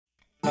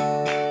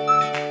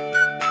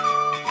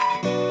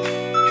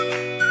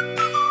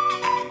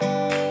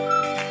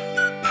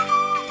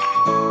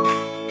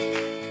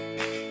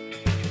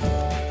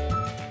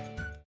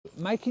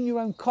Making your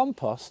own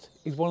compost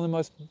is one of the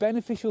most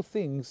beneficial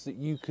things that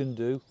you can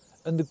do,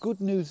 and the good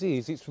news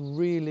is it's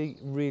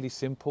really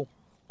simple.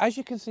 As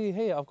you can see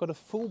here, I've got a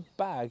full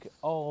bag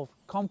of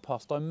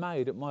compost I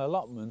made at my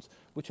allotment,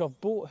 which I've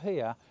bought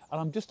here,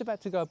 and I'm just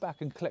about to go back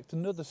and collect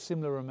another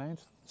similar amount.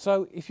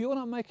 So if you're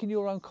not making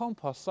your own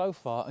compost so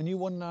far and you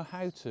want to know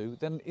how to,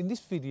 then in this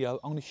video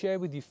I'm going to share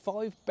with you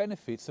 5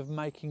 benefits of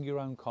making your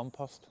own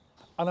compost.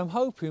 And I'm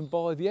hoping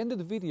by the end of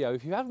the video,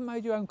 if you haven't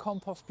made your own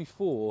compost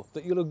before,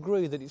 that you'll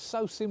agree that it's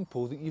so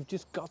simple that you've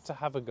just got to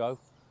have a go.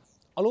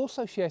 I'll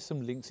also share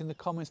some links in the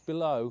comments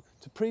below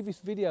to previous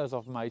videos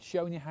I've made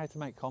showing you how to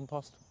make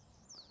compost.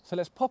 So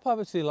let's pop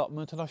over to the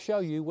allotment and I'll show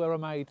you where I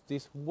made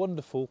this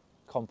wonderful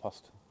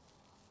compost.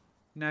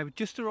 Now, we've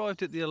just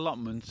arrived at the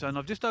allotment and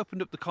I've just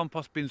opened up the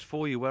compost bins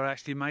for you where I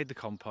actually made the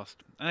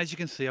compost. And as you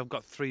can see, I've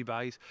got 3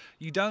 bays.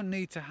 You don't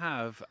need to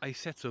have a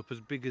setup as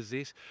big as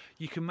this.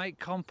 You can make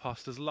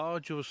compost as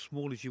large or as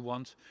small as you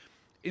want.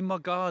 In my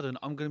garden,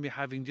 I'm going to be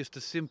having just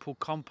a simple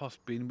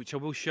compost bin, which I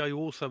will show you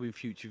also in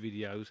future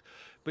videos.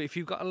 But if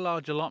you've got a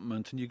large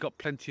allotment and you've got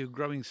plenty of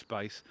growing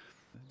space,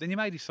 then you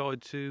may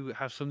decide to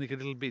have something a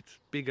little bit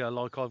bigger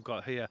like I've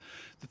got here.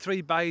 The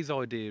 3 bays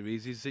idea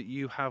is that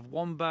you have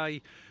one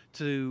bay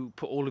to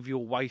put all of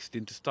your waste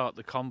in to start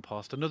the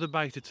compost, another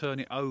bay to turn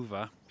it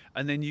over,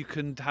 and then you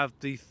can have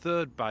the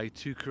 3rd bay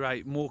to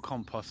create more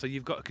compost, so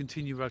you've got a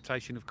continued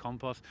rotation of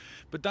compost.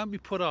 But don't be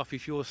put off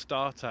if you're a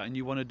starter and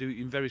you want to do it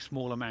in very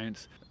small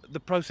amounts. The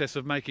process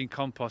of making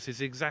compost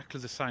is exactly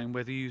the same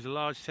whether you use a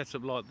large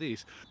setup like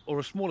this or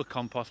a smaller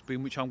compost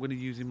bin, which I'm going to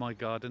use in my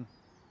garden.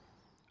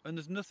 And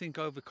there's nothing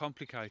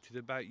overcomplicated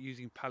about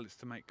using pallets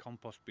to make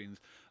compost bins.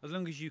 As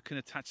long as you can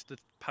attach the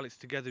pallets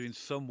together in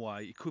some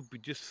way, it could be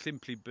just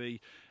simply be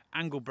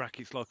angle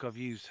brackets like I've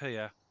used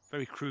here,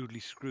 very crudely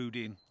screwed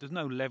in. There's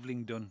no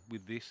levelling done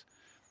with this.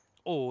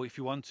 Or if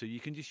you want to, you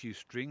can just use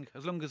string.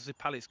 As long as the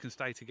pallets can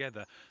stay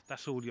together,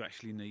 that's all you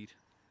actually need.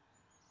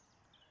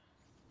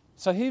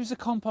 So here's the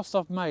compost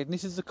I've made, and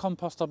this is the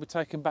compost I'll be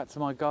taking back to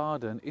my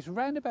garden. It's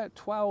around about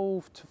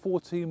 12 to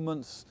 14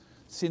 months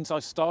since I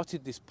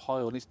started this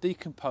pile, and it's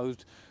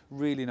decomposed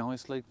really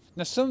nicely.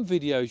 Now, some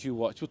videos you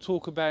watch will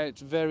talk about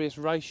various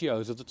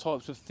ratios of the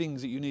types of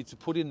things that you need to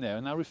put in there,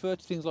 and they'll refer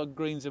to things like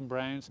greens and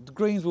browns. The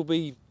greens will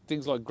be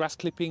things like grass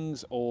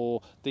clippings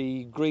or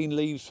the green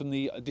leaves from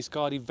the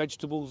discarded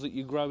vegetables that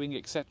you're growing,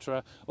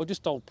 etc., or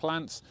just old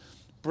plants.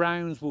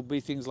 Browns will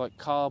be things like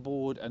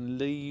cardboard and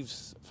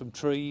leaves from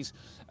trees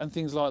and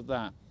things like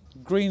that.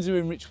 Greens are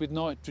enriched with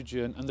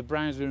nitrogen and the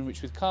browns are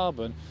enriched with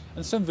carbon,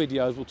 and some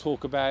videos will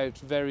talk about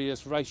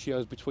various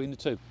ratios between the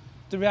two.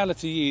 The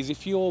reality is,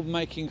 if you're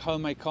making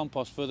homemade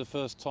compost for the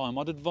first time,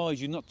 I'd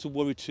advise you not to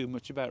worry too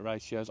much about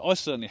ratios. I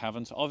certainly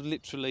haven't. I've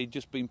literally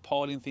just been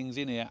piling things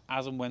in here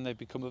as and when they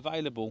become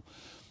available,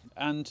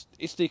 and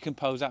it's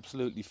decomposed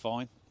absolutely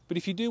fine. But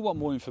if you do want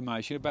more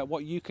information about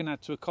what you can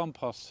add to a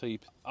compost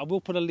heap, I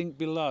will put a link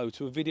below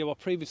to a video I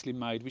previously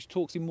made which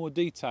talks in more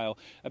detail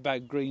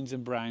about greens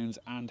and browns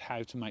and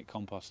how to make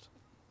compost.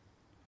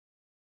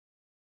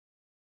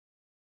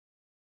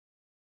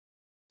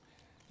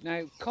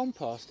 Now,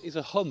 compost is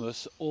a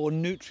humus or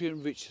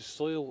nutrient-rich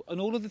soil, and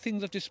all of the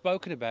things I've just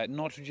spoken about,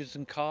 nitrogens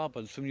and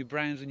carbons from your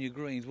browns and your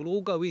greens, will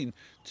all go in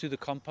to the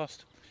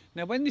compost.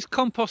 Now, when this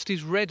compost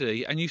is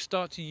ready and you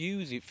start to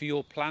use it for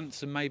your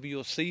plants and maybe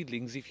your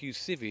seedlings, if you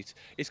sieve it,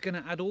 it's going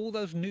to add all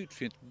those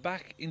nutrients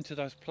back into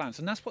those plants,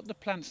 and that's what the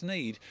plants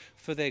need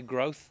for their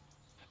growth.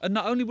 And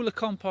not only will a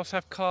compost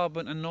have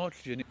carbon and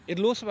nitrogen,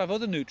 it'll also have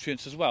other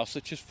nutrients as well,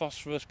 such as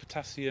phosphorus,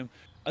 potassium,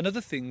 and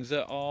other things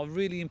that are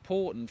really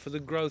important for the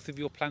growth of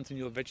your plant and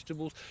your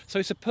vegetables. So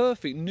it's a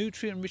perfect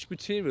nutrient-rich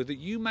material that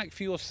you make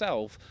for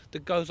yourself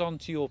that goes on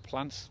to your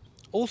plants.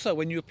 Also,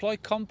 when you apply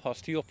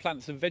compost to your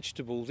plants and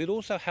vegetables, it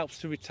also helps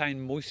to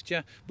retain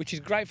moisture, which is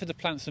great for the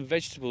plants and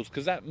vegetables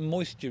because that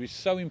moisture is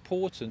so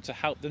important to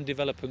help them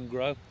develop and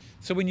grow.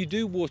 So when you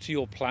do water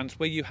your plants,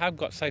 where you have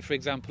got, say for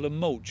example, a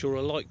mulch or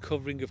a light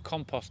covering of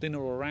compost in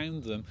or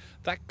around them,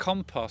 that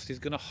compost is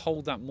going to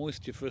hold that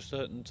moisture for a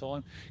certain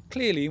time.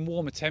 Clearly, in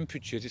warmer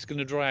temperatures, it's going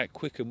to dry out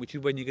quicker, which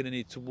is when you're going to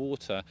need to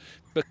water.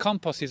 But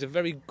compost is a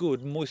very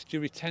good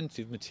moisture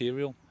retentive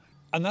material,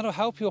 and that'll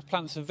help your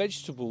plants and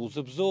vegetables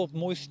absorb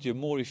moisture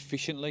more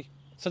efficiently.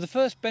 So the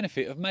first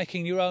benefit of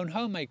making your own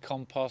homemade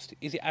compost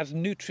is it adds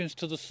nutrients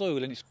to the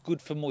soil and it's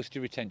good for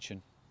moisture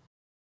retention.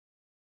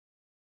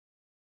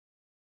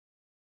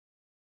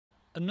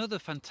 Another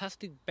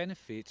fantastic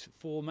benefit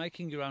for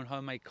making your own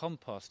homemade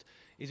compost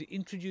is it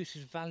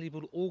introduces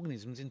valuable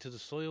organisms into the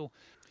soil.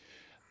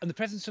 And the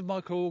presence of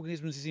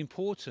microorganisms is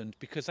important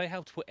because they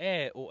help to put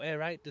air or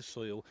aerate the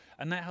soil,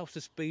 and that helps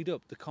to speed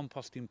up the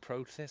composting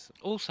process.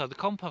 Also, the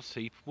compost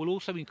heap will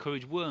also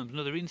encourage worms and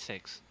other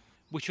insects,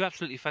 which are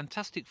absolutely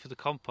fantastic for the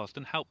compost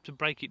and help to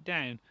break it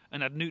down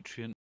and add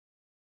nutrients.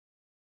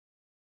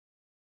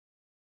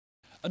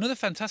 Another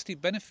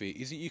fantastic benefit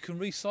is that you can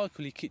recycle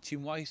your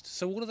kitchen waste.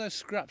 So all of those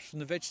scraps from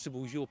the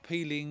vegetables, your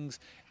peelings,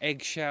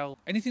 eggshell,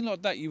 anything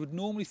like that you would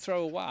normally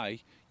throw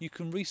away, you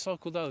can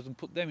recycle those and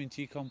put them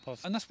into your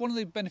compost. And that's one of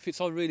the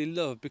benefits I really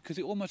love, because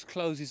it almost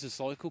closes the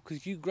cycle, because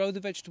if you grow the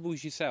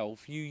vegetables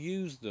yourself, you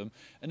use them,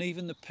 and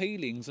even the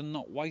peelings are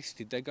not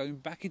wasted. They're going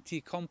back into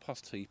your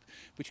compost heap,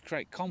 which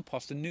create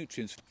compost and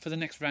nutrients for the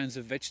next rounds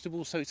of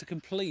vegetables. So it's a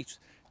complete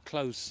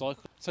closed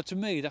cycle. So to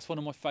me, that's one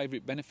of my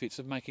favourite benefits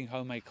of making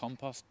homemade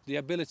compost, the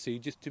ability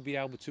just to be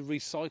able to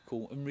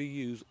recycle and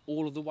reuse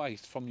all of the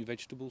waste from your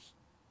vegetables.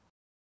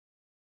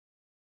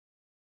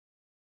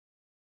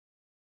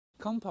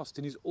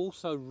 Composting is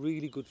also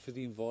really good for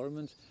the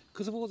environment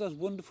because of all those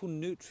wonderful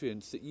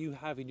nutrients that you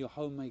have in your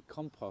homemade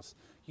compost.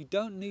 You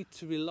don't need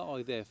to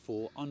rely,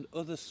 therefore, on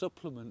other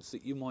supplements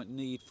that you might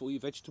need for your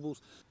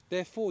vegetables.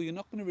 Therefore, you're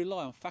not going to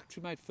rely on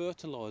factory-made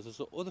fertilisers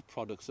or other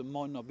products that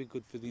might not be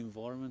good for the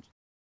environment.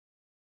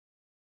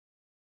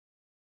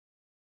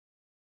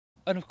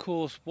 And of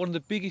course, one of the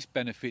biggest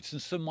benefits,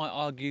 and some might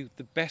argue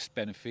the best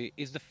benefit,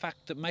 is the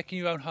fact that making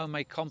your own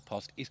homemade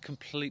compost is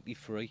completely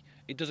free.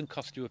 It doesn't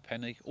cost you a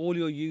penny. All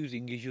you're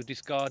using is your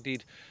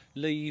discarded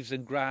leaves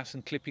and grass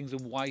and clippings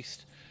and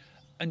waste,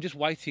 and just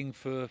waiting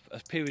for a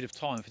period of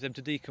time for them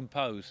to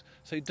decompose.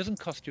 So it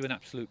doesn't cost you an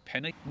absolute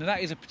penny. Now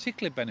that is a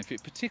particular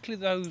benefit,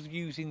 particularly those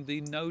using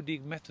the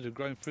no-dig method of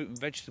growing fruit and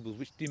vegetables,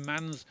 which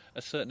demands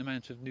a certain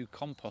amount of new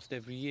compost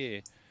every year.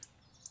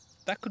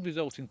 That could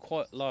result in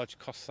quite large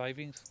cost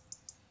savings.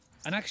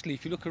 And actually,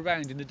 if you look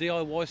around in the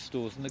DIY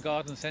stores and the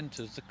garden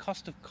centres, the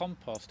cost of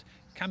compost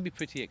can be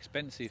pretty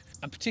expensive.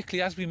 And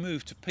particularly as we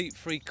move to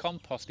peat-free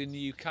compost in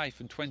the UK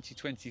from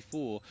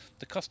 2024,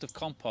 the cost of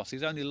compost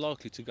is only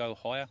likely to go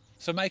higher.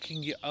 So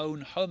making your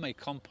own homemade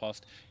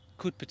compost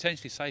could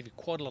potentially save you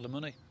quite a lot of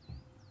money.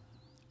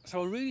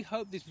 So I really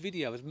hope this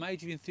video has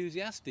made you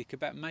enthusiastic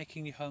about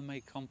making your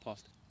homemade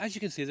compost. As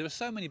you can see, there are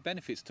so many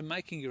benefits to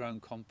making your own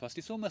compost.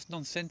 It's almost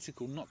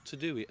nonsensical not to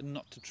do it and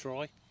not to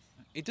try.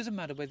 It doesn't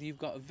matter whether you've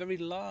got a very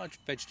large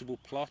vegetable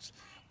plot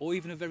or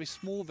even a very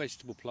small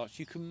vegetable plot,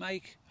 you can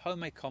make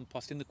homemade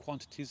compost in the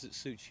quantities that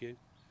suits you.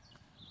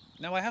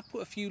 Now I have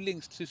put a few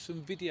links to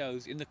some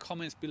videos in the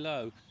comments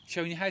below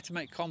showing you how to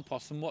make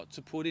compost and what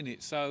to put in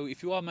it. So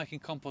if you are making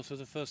compost for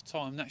the first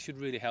time, that should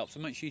really help. So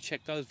make sure you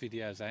check those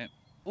videos out.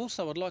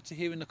 Also, I'd like to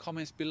hear in the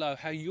comments below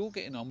how you're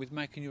getting on with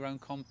making your own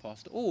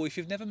compost. Or if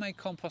you've never made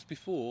compost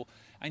before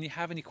and you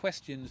have any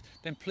questions,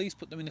 then please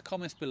put them in the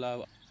comments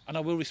below and I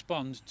will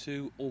respond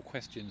to all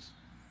questions.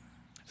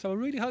 So I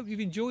really hope you've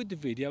enjoyed the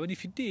video, and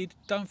if you did,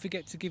 don't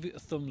forget to give it a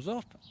thumbs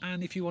up.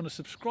 And if you want to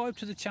subscribe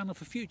to the channel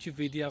for future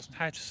videos on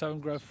how to sow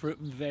and grow fruit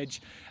and veg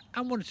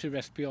and one or two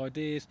recipe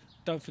ideas,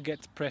 don't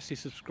forget to press the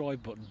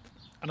subscribe button.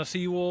 And I'll see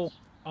you all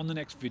on the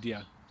next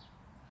video.